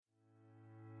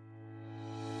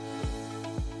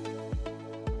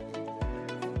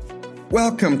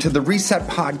Welcome to the Reset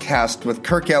Podcast with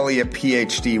Kirk Elliott,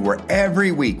 PhD, where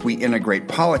every week we integrate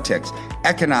politics,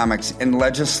 economics, and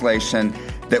legislation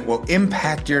that will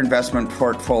impact your investment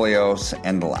portfolios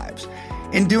and lives.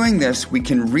 In doing this, we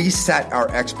can reset our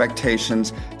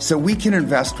expectations so we can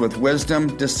invest with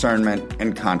wisdom, discernment,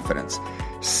 and confidence.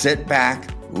 Sit back,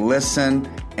 listen,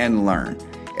 and learn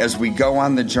as we go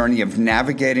on the journey of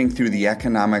navigating through the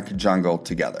economic jungle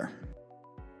together.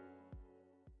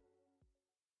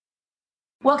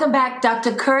 Welcome back,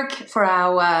 Dr. Kirk, for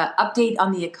our update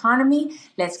on the economy.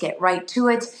 Let's get right to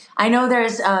it. I know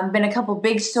there's been a couple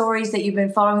big stories that you've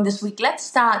been following this week. Let's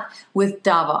start with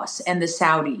Davos and the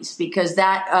Saudis, because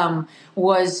that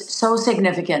was so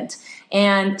significant.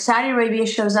 And Saudi Arabia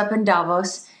shows up in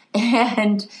Davos,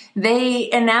 and they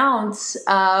announce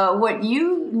what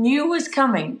you knew was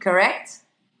coming, correct?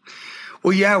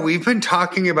 Well, yeah, we've been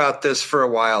talking about this for a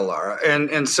while, Lara.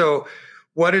 And so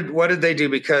what did they do?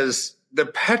 Because the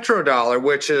petrodollar,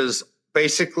 which is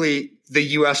basically the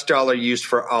U.S. dollar used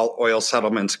for all oil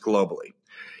settlements globally,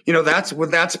 that's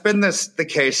been the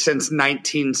case since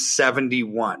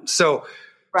 1971. So,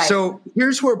 right. So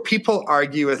here's where people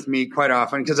argue with me quite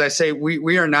often, because I say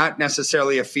we are not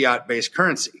necessarily a fiat-based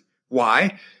currency.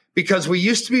 Why? Because we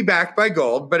used to be backed by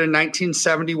gold, but in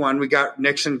 1971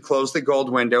 Nixon closed the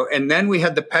gold window, and then we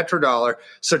had the petrodollar.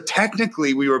 So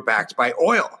technically, we were backed by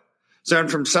oil. So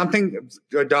from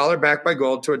a dollar backed by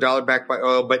gold to a dollar backed by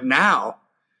oil, but now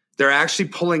they're actually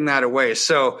pulling that away.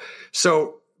 So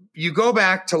you go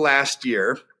back to last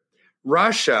year,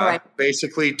 Russia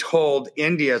basically told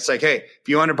India, it's like, hey, if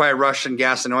you want to buy Russian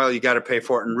gas and oil, you got to pay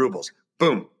for it in rubles.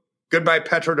 Boom. Goodbye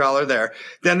petrodollar there.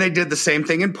 Then they did the same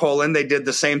thing in Poland. They did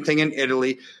the same thing in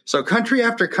Italy. So country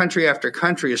after country after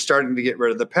country is starting to get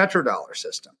rid of the petrodollar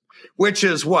system, which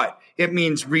is what? It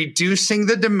means reducing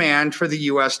the demand for the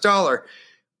U.S. dollar.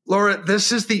 Laura,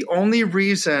 this is the only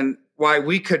reason why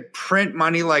we could print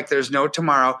money like there's no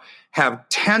tomorrow, have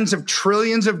tens of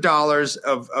trillions of dollars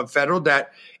of federal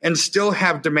debt, and still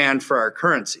have demand for our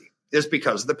currency, is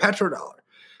because of the petrodollar.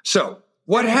 So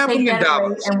what happened in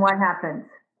Davos? And what happened?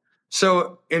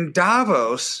 So in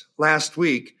Davos last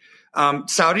week,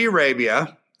 Saudi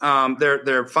Arabia,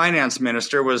 their finance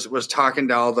minister was talking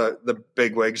to all the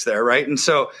bigwigs there, right? And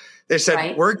so they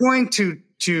said, we're going to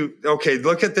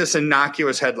look at this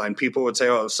innocuous headline. People would say,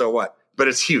 oh, so what? But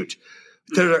it's huge.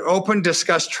 To open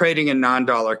discuss trading in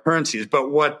non-dollar currencies.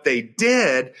 But what they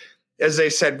did is they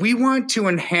said, we want to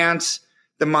enhance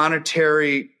the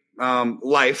monetary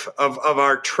life of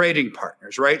our trading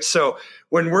partners, right? So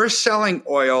when we're selling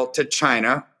oil to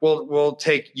China, we'll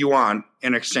take yuan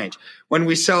in exchange. When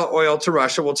we sell oil to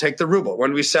Russia, we'll take the ruble.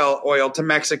 When we sell oil to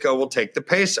Mexico, we'll take the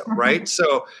peso, right?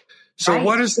 So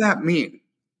what does that mean?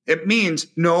 It means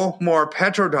no more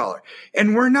petrodollar.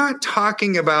 And we're not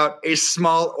talking about a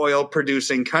small oil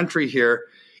producing country here.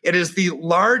 It is the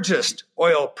largest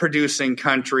oil producing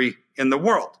country in the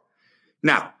world.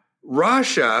 Now,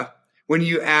 Russia, when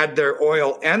you add their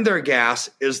oil and their gas,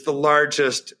 is the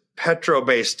largest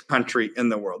petro-based country in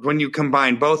the world when you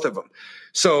combine both of them.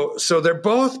 So they're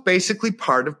both basically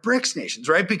part of BRICS nations,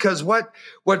 right? Because what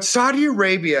Saudi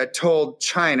Arabia told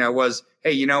China was,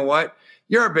 hey, you know what?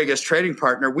 You're our biggest trading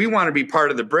partner. We want to be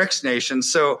part of the BRICS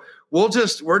nations. So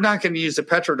we're not going to use the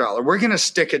petrodollar. We're going to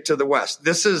stick it to the West.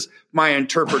 This is my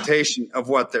interpretation of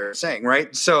what they're saying,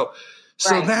 right? So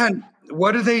then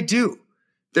what do?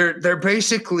 They're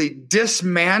basically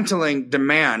dismantling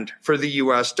demand for the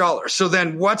U.S. dollar. So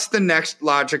then what's the next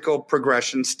logical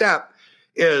progression step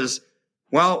is,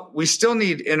 well, we still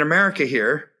need, in America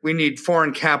here, we need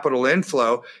foreign capital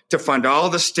inflow to fund all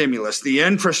the stimulus, the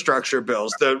infrastructure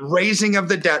bills, the raising of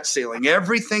the debt ceiling,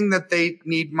 everything that they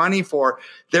need money for.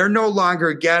 They're no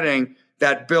longer getting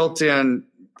that built-in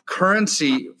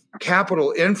currency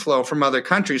capital inflow from other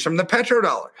countries, from the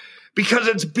petrodollar, because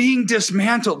it's being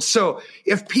dismantled. So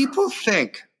if people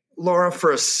think, Laura,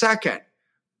 for a second,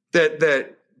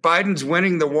 that Biden's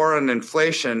winning the war on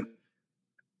inflation,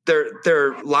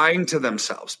 they're lying to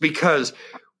themselves, because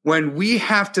when we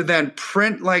have to then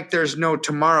print like there's no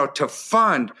tomorrow to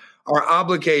fund our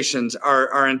obligations, our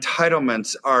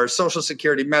entitlements, our Social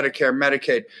Security, Medicare,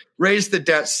 Medicaid, raise the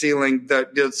debt ceiling,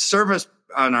 the service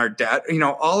on our debt,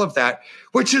 all of that,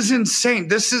 which is insane.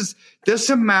 This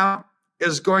amount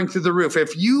is going through the roof.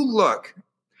 If you look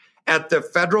at the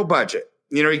federal budget,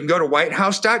 you can go to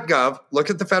whitehouse.gov,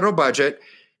 look at the federal budget,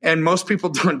 and most people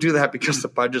don't do that because the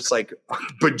budget's like a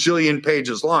bajillion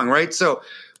pages long, right? So,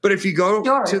 but if you go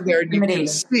to there, you can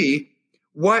see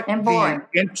what the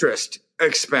interest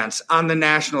expense on the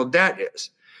national debt is.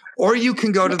 Or you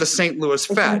can go to the St. Louis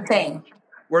Fed,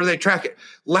 where they track it.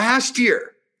 Last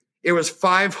year, it was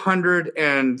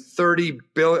 $530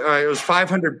 billion. It was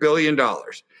 $500 billion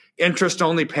interest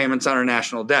only payments on our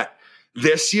national debt.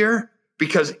 This year,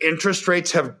 because interest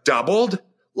rates have doubled,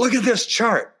 look at this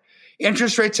chart.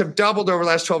 Interest rates have doubled over the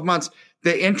last 12 months.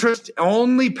 The interest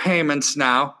only payments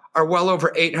now are well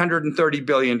over $830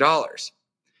 billion.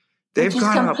 Which is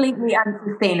completely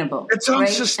unsustainable. It's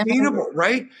unsustainable,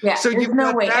 right? Yeah, so there's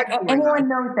no way. Anyone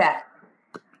knows that.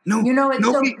 No,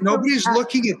 nobody's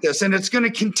looking at this, and it's going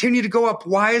to continue to go up.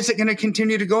 Why is it going to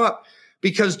continue to go up?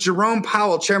 Because Jerome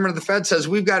Powell, chairman of the Fed, says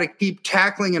we've got to keep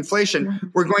tackling inflation. Mm-hmm.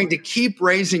 We're going to keep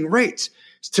raising rates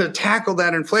to tackle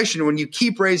that inflation. When you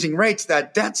keep raising rates,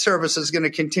 that debt service is going to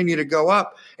continue to go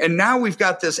up. And now we've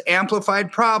got this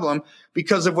amplified problem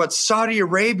because of what Saudi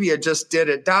Arabia just did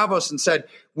at Davos and said,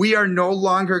 we are no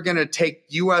longer going to take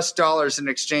U.S. dollars in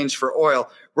exchange for oil.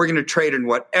 We're going to trade in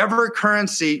whatever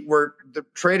currency the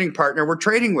trading partner we're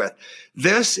trading with.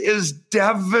 This is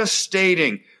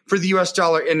devastating for the U.S.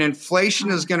 dollar, and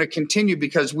inflation is going to continue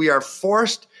because we are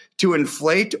forced to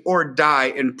inflate or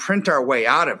die and print our way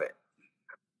out of it.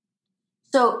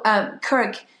 So,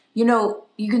 Kirk, you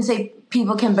can say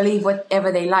people can believe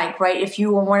whatever they like, right? If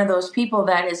you were one of those people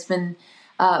that has been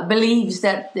believes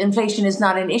that inflation is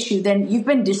not an issue, then you've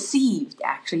been deceived,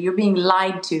 actually. You're being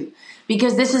lied to,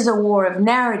 because this is a war of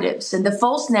narratives. And the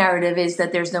false narrative is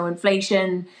that there's no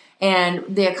inflation and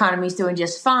the economy's doing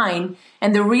just fine.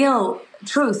 And the real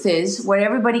truth is what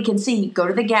everybody can see. Go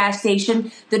to the gas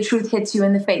station, the truth hits you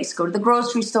in the face. Go to the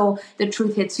grocery store, the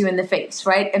truth hits you in the face,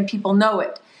 right? And people know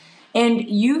it. And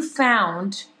you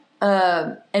found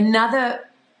another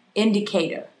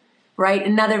indicator, right?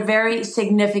 Another very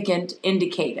significant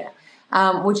indicator,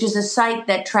 which is a site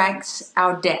that tracks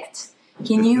our debt.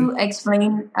 Can you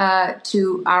explain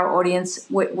to our audience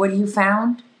what you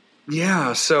found?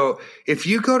 Yeah. So if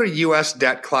you go to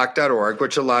usdebtclock.org,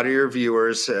 which a lot of your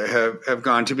viewers have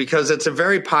gone to, because it's a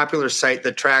very popular site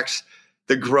that tracks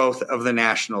the growth of the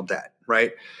national debt,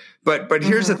 right? But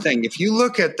here's the thing. If you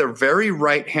look at the very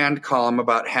right-hand column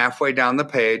about halfway down the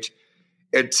page,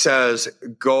 it says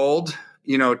gold,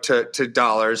 to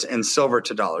dollars and silver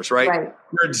to dollars, right?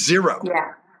 We're at zero.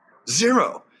 Yeah.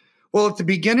 Zero. Well, at the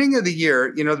beginning of the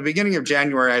year, the beginning of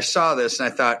January, I saw this and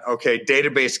I thought, okay,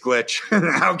 database glitch.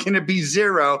 How can it be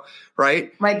zero,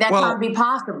 right? Right, that can't be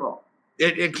possible.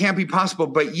 It can't be possible,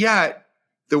 but yet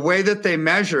the way that they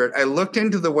measure it, I looked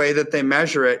into the way that they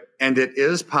measure it, and it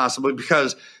is possible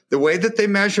because the way that they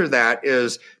measure that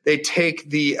is they take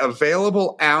the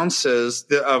available ounces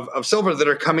of silver that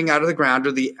are coming out of the ground,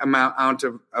 or the amount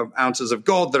of ounces of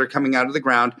gold that are coming out of the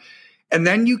ground, and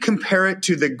then you compare it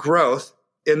to the growth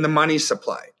in the money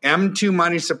supply, M2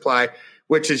 money supply,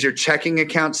 which is your checking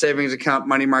account, savings account,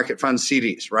 money market funds,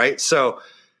 CDs, right? So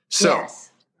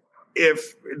yes.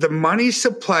 If the money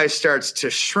supply starts to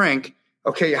shrink,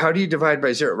 okay, how do you divide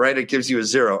by zero, right? It gives you a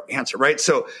zero answer, right?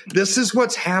 So this is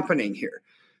what's happening here.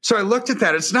 So I looked at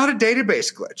that. It's not a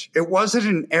database glitch. It wasn't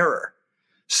an error.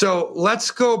 So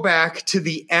let's go back to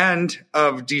the end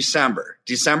of December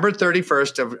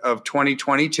 31st of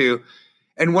 2022.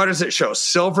 And what does it show?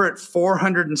 Silver at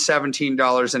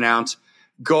 $417 an ounce.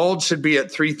 Gold should be at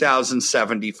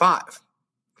 $3,075.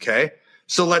 Okay.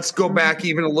 So let's go back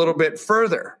even a little bit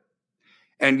further.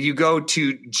 And you go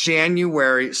to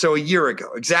January. So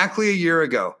exactly a year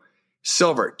ago,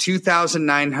 silver,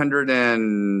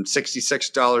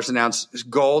 $2,966 an ounce.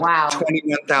 Gold, wow.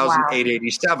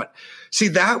 $21,887. Wow. See,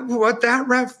 what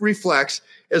that reflects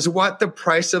is what the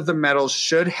price of the metals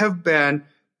should have been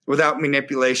without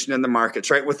manipulation in the markets,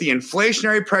 right? With the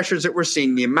inflationary pressures that we're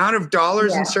seeing, the amount of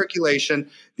dollars in circulation,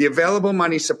 the available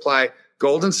money supply,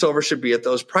 gold and silver should be at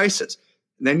those prices.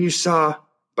 And then you saw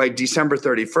by December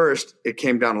 31st, it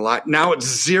came down a lot. Now it's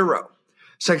zero.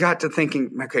 So I got to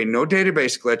thinking, okay, no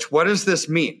database glitch. What does this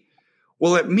mean?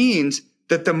 Well, it means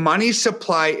that the money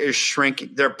supply is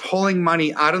shrinking. They're pulling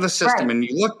money out of the system. Right. And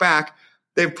you look back,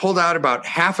 they've pulled out about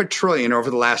 $500 billion over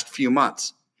the last few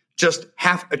months. Just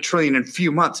 $500 billion in a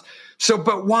few months. So,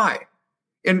 but why?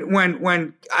 And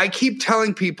when I keep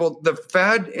telling people the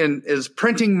Fed is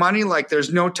printing money like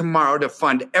there's no tomorrow to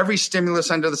fund every stimulus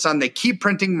under the sun, they keep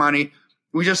printing money.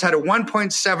 We just had a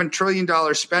 $1.7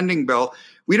 trillion spending bill.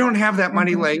 We don't have that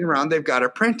money laying around. They've got to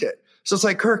print it. So it's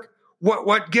like, Kirk,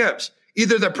 what gives?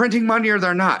 Either they're printing money or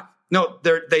they're not. No,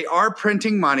 they are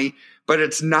printing money, but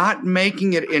it's not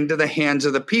making it into the hands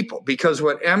of the people, because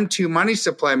what M2 money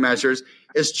supply measures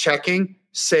is checking,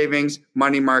 savings,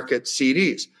 money market,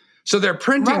 CDs. So they're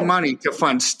printing money to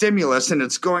fund stimulus, and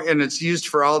it's used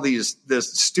for all this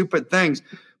stupid things,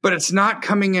 but it's not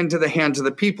coming into the hands of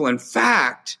the people. In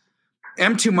fact,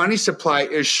 M2 money supply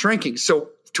is shrinking.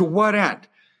 So to what end?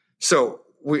 So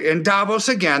in Davos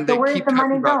again, they where's keep the money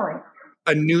talking about going?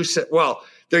 a new set. Well,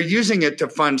 they're using it to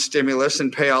fund stimulus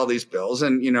and pay all these bills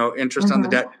and, interest on the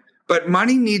debt. But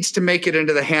money needs to make it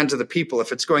into the hands of the people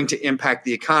if it's going to impact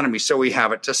the economy, so we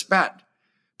have it to spend.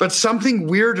 But something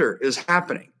weirder is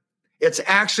happening. It's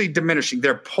actually diminishing.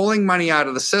 They're pulling money out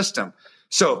of the system.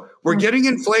 So we're getting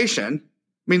inflation.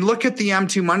 I mean, look at the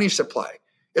M2 money supply.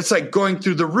 It's like going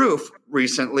through the roof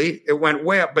recently. It went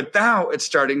way up, but now it's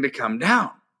starting to come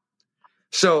down.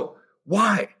 So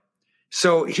why?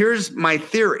 So here's my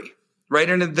theory, right?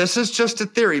 And this is just a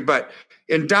theory, but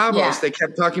in Davos, they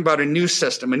kept talking about a new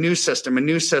system.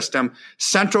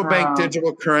 Central bank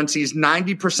digital currencies.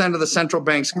 90% of the central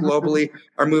banks globally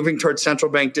are moving towards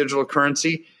central bank digital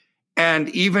currency. And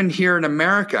even here in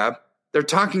America, they're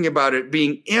talking about it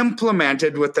being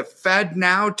implemented with the Fed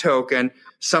Now token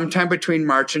sometime between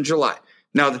March and July.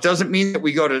 Now, that doesn't mean that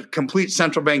we go to complete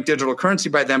central bank digital currency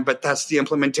by then, but that's the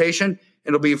implementation.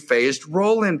 It'll be a phased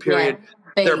roll-in period.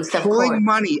 They're pulling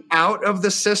money out of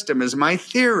the system, is my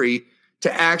theory,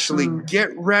 to actually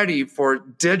get ready for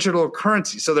digital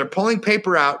currency. So they're pulling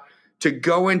paper out to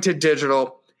go into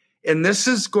digital. And this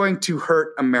is going to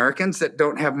hurt Americans that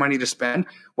don't have money to spend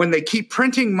when they keep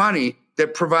printing money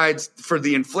that provides for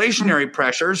the inflationary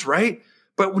pressures, right?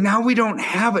 But now we don't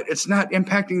have it. It's not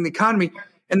impacting the economy.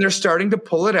 And they're starting to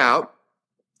pull it out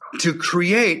to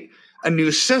create a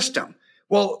new system.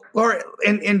 Well, Laura,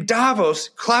 in Davos,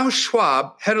 Klaus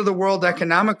Schwab, head of the World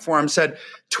Economic Forum, said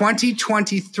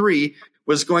 2023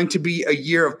 was going to be a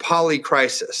year of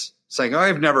polycrisis. It's like,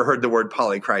 I've never heard the word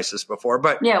polycrisis before,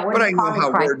 but I know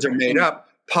how words are made up.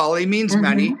 Poly means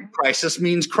many, crisis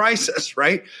means crisis,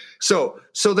 right? So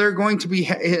they're going to be,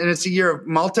 and it's a year of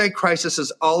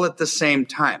multi-crises all at the same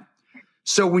time.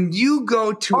 So when you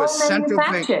go to a central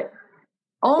bank,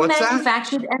 all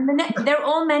manufactured and they're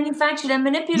all manufactured and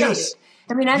manipulated. Yes.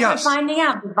 I mean, as we're finding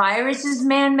out, the virus is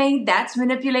man-made. That's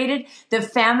manipulated. The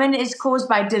famine is caused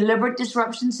by deliberate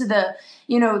disruptions to the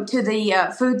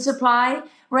food supply,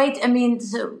 right? I mean,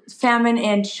 so famine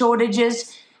and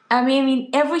shortages. I mean,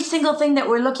 every single thing that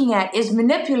we're looking at is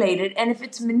manipulated. And if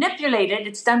it's manipulated,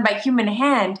 it's done by human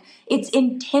hand. It's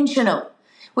intentional,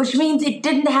 which means it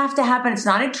didn't have to happen. It's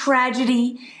not a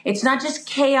tragedy. It's not just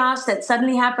chaos that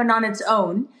suddenly happened on its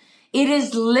own. It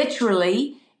is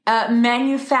literally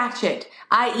manufactured,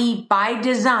 i.e. by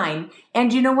design.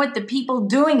 And you know what? The people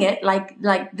doing it,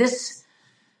 like this,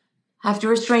 I have to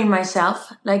restrain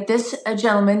myself, like this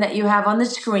gentleman that you have on the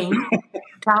screen,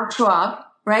 Klaus Schwab,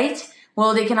 right?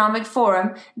 World Economic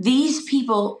Forum. These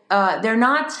people, they're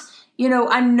not,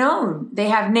 unknown. They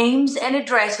have names and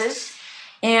addresses,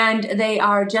 and they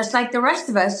are just like the rest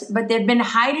of us, but they've been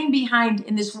hiding behind,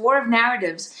 in this war of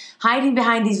narratives, hiding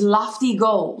behind these lofty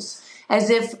goals, as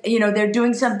if, they're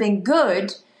doing something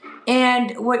good.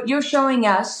 And what you're showing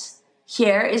us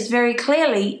here is very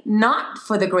clearly not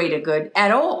for the greater good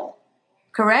at all.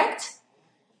 Correct?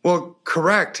 Well,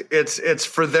 correct. It's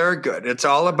for their good. It's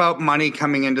all about money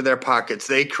coming into their pockets.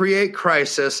 They create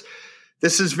crisis.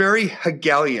 This is very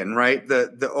Hegelian, right?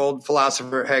 The old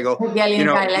philosopher Hegel. Hegelian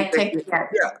dialectic.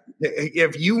 Yeah.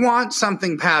 If you want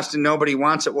something passed and nobody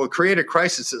wants it, well, create a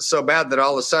crisis that's so bad that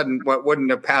all of a sudden what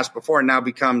wouldn't have passed before now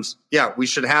becomes, we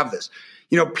should have this.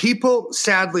 People,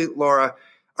 sadly, Laura,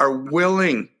 are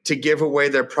willing to give away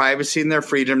their privacy and their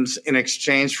freedoms in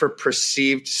exchange for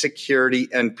perceived security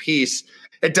and peace.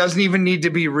 It doesn't even need to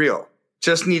be real,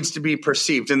 just needs to be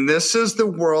perceived. And this is the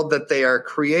world that they are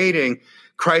creating.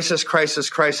 Crisis. Because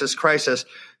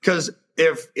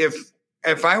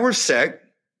if I were sick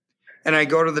and I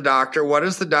go to the doctor, what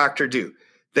does the doctor do?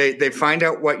 They find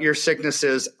out what your sickness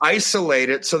is, isolate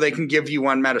it so they can give you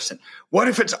one medicine. What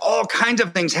if it's all kinds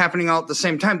of things happening all at the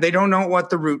same time? They don't know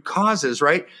what the root cause is,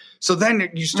 right? So then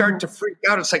you start to freak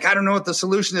out. It's like, I don't know what the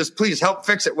solution is. Please help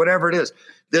fix it, whatever it is.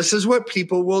 This is what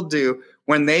people will do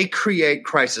when they create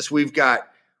crisis. We've got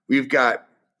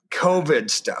COVID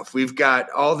stuff. We've got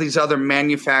all these other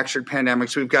manufactured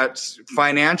pandemics. We've got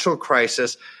financial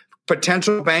crisis,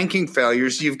 potential banking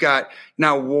failures. You've got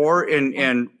now war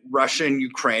in Russia and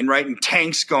Ukraine, right? And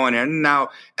tanks going in.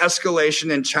 Now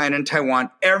escalation in China and Taiwan.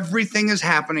 Everything is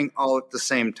happening all at the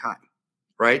same time,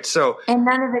 right? So, and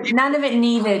none of it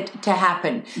needed to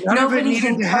happen. Nobody's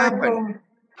encouraging.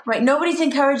 Right. Nobody's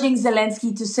encouraging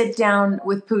Zelensky to sit down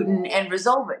with Putin and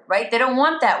resolve it, right? They don't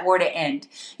want that war to end.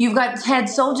 You've had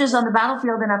soldiers on the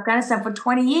battlefield in Afghanistan for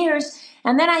 20 years.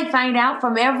 And then I find out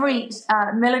from every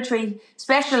military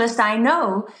specialist I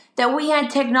know that we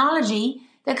had technology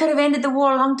that could have ended the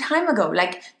war a long time ago,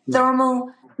 like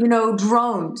thermal,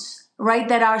 drones, right,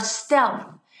 that are stealth,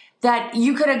 that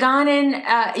you could have gone in,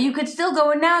 you could still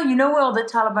go in now. You know where all the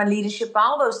Taliban leadership,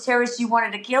 all those terrorists you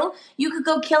wanted to kill, you could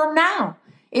go kill them now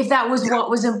if that was what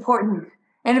was important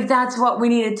and if that's what we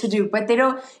needed to do. But they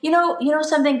don't, you know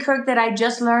something, Kirk, that I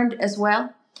just learned as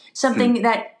well? Something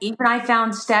that even I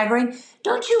found staggering.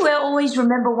 Don't you always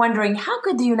remember wondering, how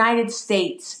could the United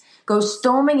States go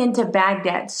storming into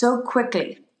Baghdad so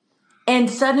quickly and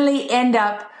suddenly end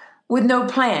up with no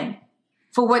plan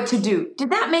for what to do? Did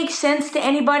that make sense to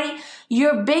anybody?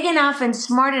 You're big enough and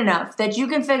smart enough that you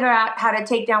can figure out how to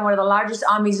take down one of the largest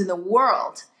armies in the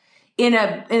world in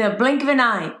a blink of an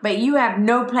eye, but you have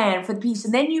no plan for the peace.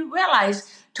 And then you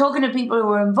realize, talking to people who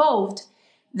were involved,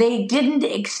 they didn't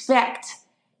expect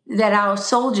that our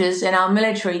soldiers and our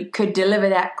military could deliver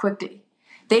that quickly.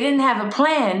 They didn't have a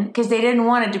plan because they didn't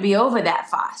want it to be over that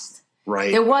fast.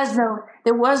 Right. There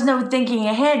was no thinking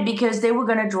ahead because they were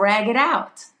going to drag it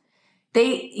out.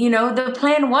 The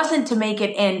plan wasn't to make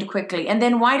it end quickly. And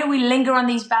then why do we linger on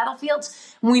these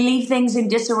battlefields and we leave things in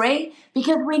disarray?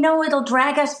 Because we know it'll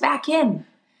drag us back in.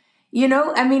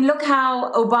 Look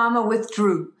how Obama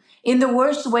withdrew in the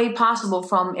worst way possible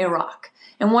from Iraq.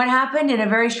 And what happened? In a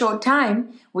very short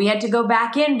time, we had to go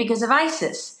back in because of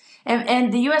ISIS.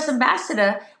 And the U.S.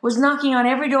 ambassador was knocking on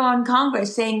every door in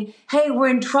Congress saying, hey, we're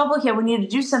in trouble here. We need to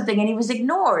do something. And he was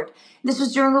ignored. This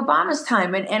was during Obama's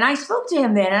time. And I spoke to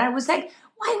him then. And I was like,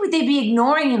 why would they be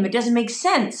ignoring him? It doesn't make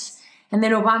sense. And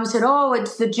then Obama said, oh,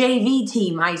 it's the JV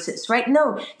team, ISIS, right?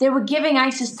 No, they were giving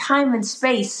ISIS time and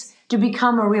space to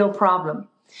become a real problem.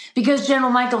 Because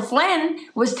General Michael Flynn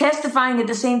was testifying at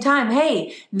the same time,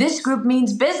 hey, this group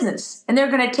means business and they're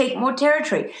going to take more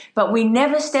territory. But we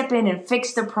never step in and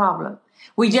fix the problem.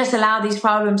 We just allow these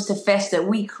problems to fester.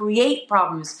 We create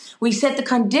problems. We set the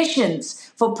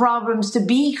conditions for problems to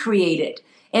be created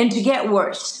and to get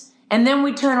worse. And then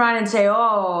we turn around and say,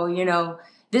 oh,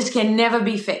 this can never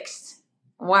be fixed.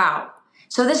 Wow.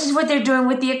 So this is what they're doing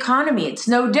with the economy. It's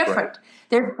no different. Right.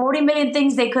 There's 40 million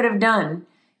things they could have done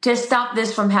to stop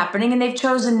this from happening, and they've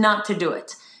chosen not to do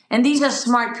it. And these are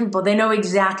smart people. They know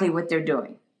exactly what they're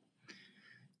doing.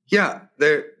 Yeah,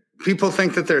 people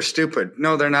think that they're stupid.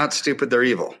 No, they're not stupid. They're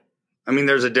evil.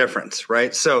 There's a difference,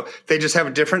 right? So they just have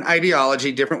a different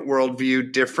ideology, different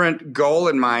worldview, different goal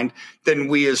in mind than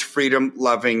we as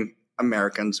freedom-loving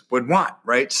Americans would want,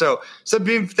 right? So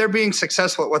they're being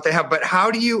successful at what they have. But how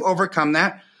do you overcome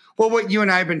that? Well, what you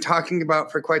and I have been talking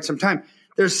about for quite some time.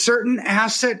 There's certain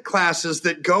asset classes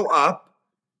that go up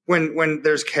when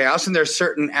there's chaos, and there's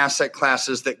certain asset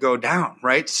classes that go down,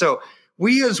 right? So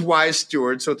we as wise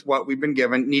stewards with what we've been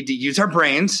given need to use our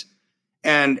brains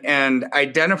and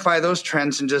identify those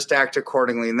trends and just act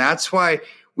accordingly. And that's why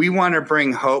we want to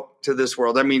bring hope to this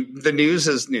world. The news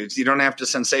is news. You don't have to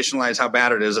sensationalize how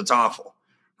bad it is. It's awful,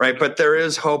 right? But there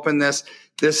is hope in this.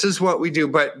 This is what we do.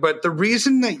 But the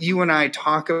reason that you and I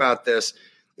talk about this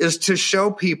is to show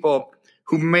people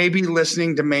who may be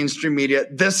listening to mainstream media,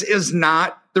 this is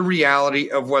not the reality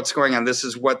of what's going on. This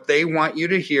is what they want you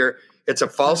to hear. It's a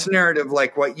false narrative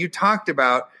like what you talked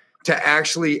about to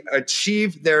actually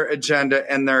achieve their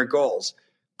agenda and their goals.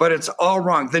 But it's all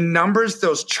wrong. The numbers,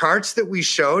 those charts that we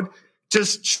showed,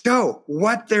 just show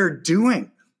what they're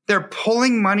doing. They're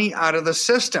pulling money out of the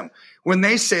system when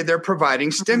they say they're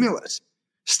providing stimulus.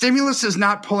 Stimulus is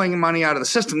not pulling money out of the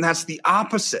system. That's the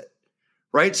opposite.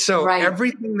 Right. So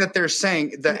everything that they're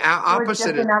saying, the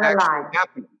opposite is actually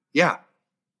happening. Yeah.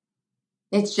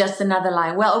 It's just another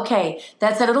lie. Well, okay.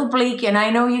 That's a little bleak. And I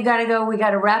know you got to go. We got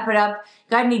to wrap it up.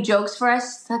 Got any jokes for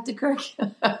us, Dr. Kirk,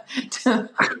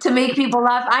 to make people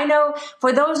laugh? I know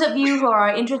for those of you who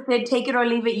are interested, take it or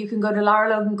leave it. You can go to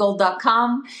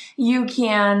laralogangold.com. You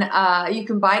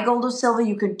can buy gold or silver.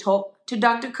 You can talk to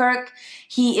Dr. Kirk.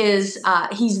 He's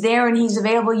there and he's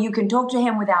available. You can talk to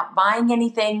him without buying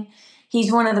anything. He's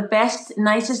one of the best,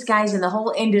 nicest guys in the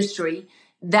whole industry.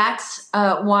 That's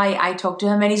why I talk to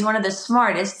him. And he's one of the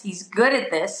smartest. He's good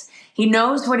at this. He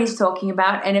knows what he's talking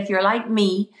about. And if you're like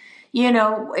me,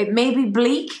 it may be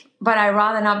bleak, but I'd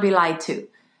rather not be lied to.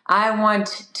 I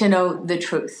want to know the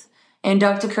truth. And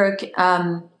Dr. Kirk,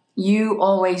 you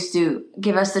always do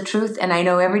give us the truth. And I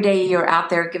know every day you're out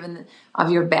there giving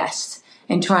of your best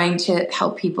and trying to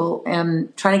help people,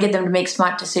 trying to get them to make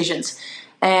smart decisions.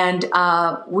 And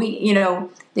the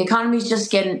economy is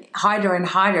just getting harder and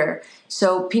harder.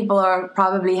 So people are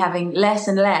probably having less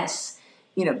and less,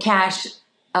 cash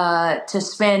to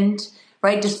spend,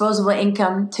 right? Disposable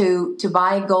income to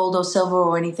buy gold or silver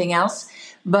or anything else.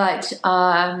 But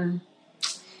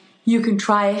You can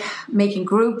try making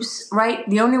groups, right?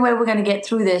 The only way we're going to get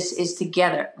through this is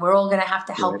together. We're all going to have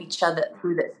to help each other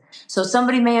through this. So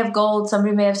somebody may have gold,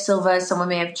 somebody may have silver, someone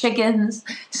may have chickens,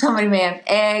 somebody may have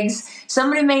eggs,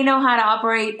 somebody may know how to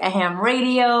operate a ham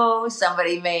radio,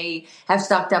 somebody may have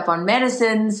stocked up on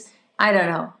medicines. I don't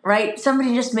know, right?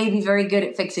 Somebody just may be very good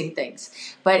at fixing things.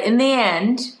 But in the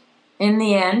end,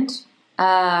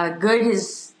 good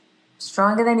is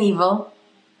stronger than evil.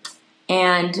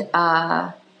 And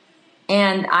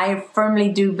I firmly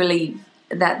do believe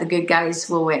that the good guys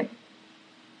will win.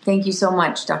 Thank you so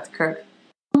much, Dr. Kirk.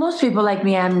 Most people like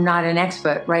me, I'm not an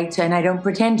expert, right? And I don't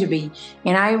pretend to be.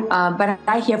 But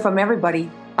I hear from everybody,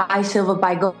 buy silver,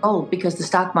 buy gold, because the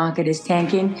stock market is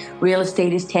tanking, real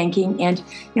estate is tanking. And,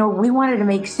 we wanted to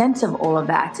make sense of all of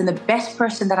that. And the best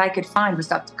person that I could find was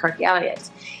Dr. Kirk Elliott.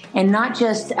 And not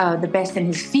just the best in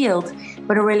his field,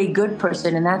 but a really good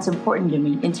person. And that's important to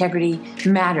me. Integrity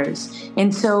matters.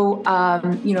 And so,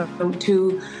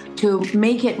 to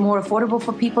make it more affordable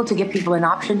for people, to give people an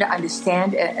option to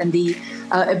understand and the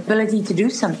ability to do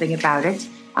something about it,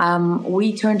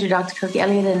 we turn to Dr. Kirk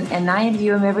Elliott and I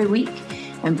interview him every week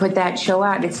and put that show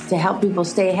out. It's to help people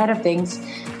stay ahead of things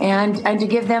and to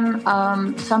give them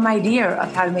some idea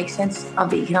of how to make sense of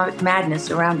the economic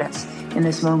madness around us in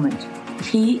this moment.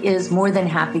 He is more than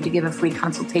happy to give a free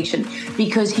consultation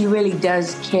because he really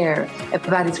does care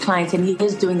about his clients, and he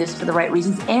is doing this for the right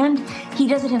reasons. And he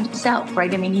does it himself,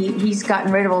 right? I mean, he's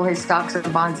gotten rid of all his stocks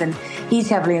and bonds, and he's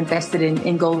heavily invested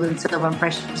in gold and silver and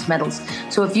precious metals.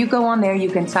 So if you go on there, you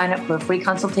can sign up for a free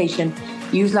consultation.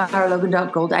 Use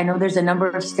laralogan.gold. I know there's a number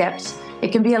of steps.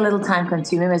 It can be a little time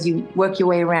consuming as you work your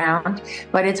way around,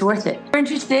 but it's worth it. If you're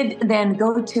interested, then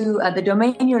go to the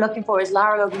domain you're looking for is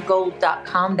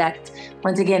laralogangold.com. That,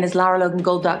 once again, is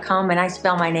laralogangold.com, and I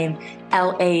spell my name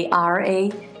Lara,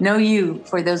 no U,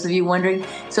 for those of you wondering.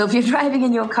 So if you're driving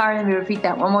in your car, let me repeat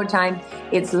that one more time.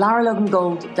 It's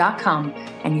laralogangold.com,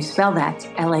 and you spell that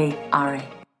Lara.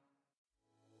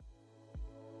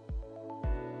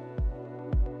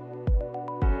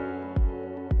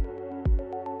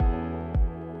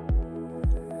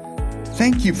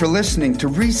 Thank you for listening to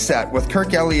Reset with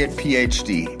Kirk Elliott,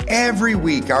 PhD. Every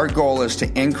week, our goal is to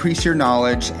increase your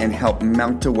knowledge and help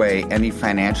melt away any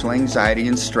financial anxiety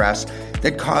and stress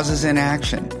that causes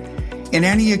inaction. In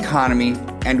any economy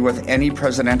and with any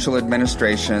presidential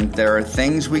administration, there are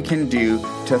things we can do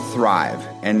to thrive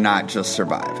and not just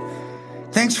survive.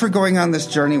 Thanks for going on this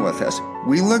journey with us.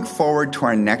 We look forward to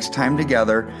our next time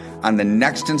together on the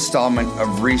next installment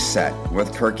of Reset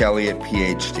with Kirk Elliott,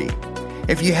 PhD.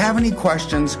 If you have any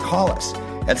questions, call us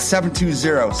at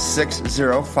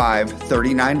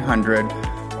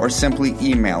 720-605-3900 or simply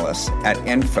email us at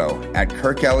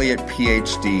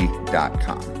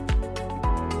info@kirkelliottphd.com.